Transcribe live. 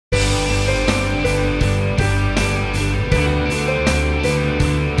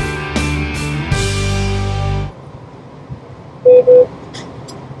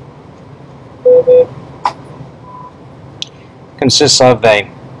consists of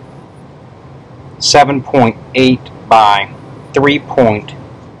a 7.8 by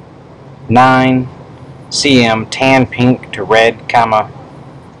 3.9 cm tan pink to red,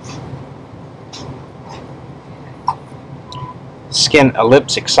 skin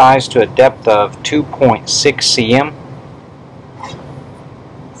elliptic size to a depth of 2.6 cm,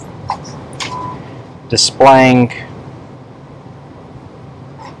 displaying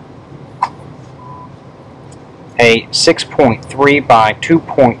a 6.3 by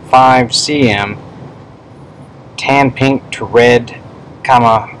 2.5 cm tan pink to red,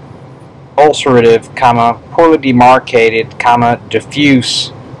 ulcerative, poorly demarcated,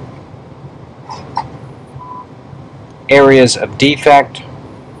 diffuse areas of defect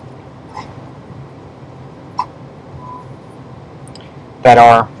that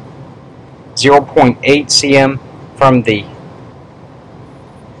are 0.8 cm from the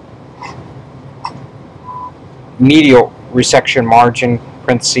medial resection margin,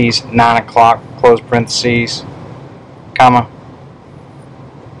 parentheses, 9 o'clock, close parentheses, 0.5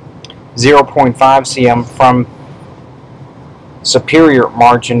 cm from superior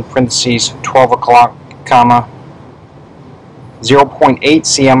margin, parentheses, 12 o'clock, 0.8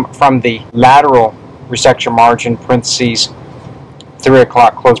 cm from the lateral resection margin, parentheses, 3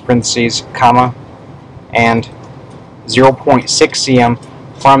 o'clock, close parentheses, and 0.6 cm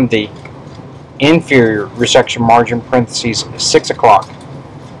from the inferior resection margin, parentheses, 6 o'clock,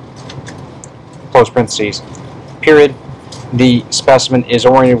 close parentheses, period. The specimen is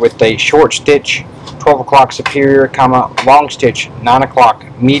oriented with a short stitch, 12 o'clock superior, long stitch, 9 o'clock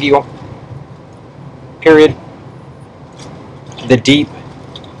medial, period. The deep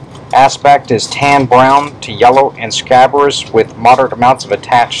aspect is tan brown to yellow and scabrous with moderate amounts of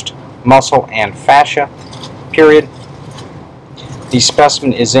attached muscle and fascia, period. The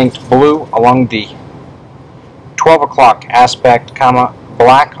specimen is inked blue along the 12 o'clock aspect,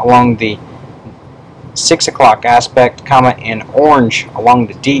 black along the 6 o'clock aspect, and orange along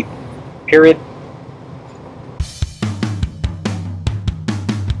the deep, period.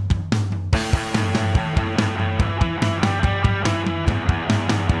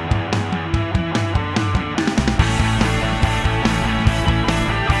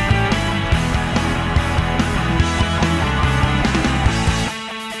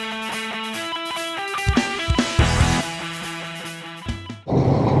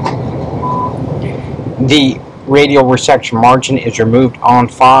 The radial resection margin is removed en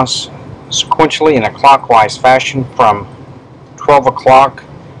face sequentially in a clockwise fashion from 12 o'clock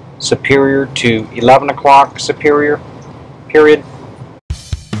superior to 11 o'clock superior, period.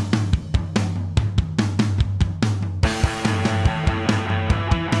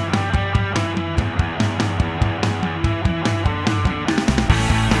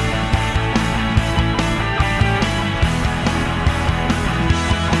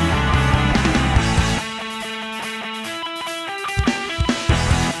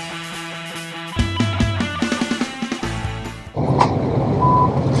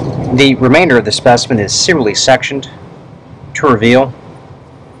 The remainder of the specimen is serially sectioned to reveal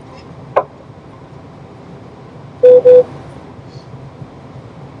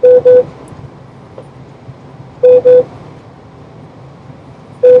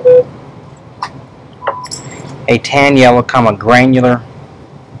a tan yellow, granular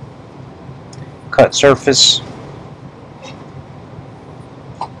cut surface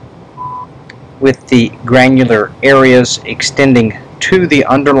with the granular areas extending to the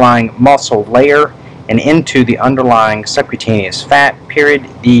underlying muscle layer and into the underlying subcutaneous fat, period.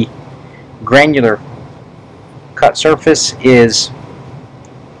 The granular cut surface is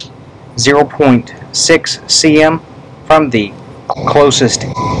 0.6 cm from the closest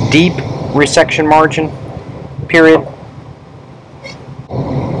deep resection margin, period.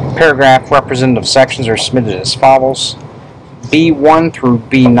 Paragraph representative sections are submitted as follows. B1 through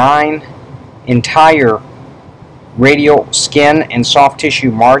B9, entire radial skin and soft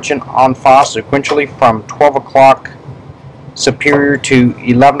tissue margin en face sequentially from 12 o'clock superior to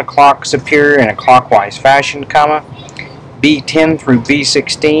 11 o'clock superior in a clockwise fashion, B10 through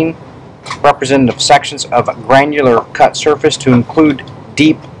B16, representative sections of granular cut surface to include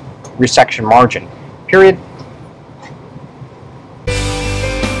deep resection margin, period.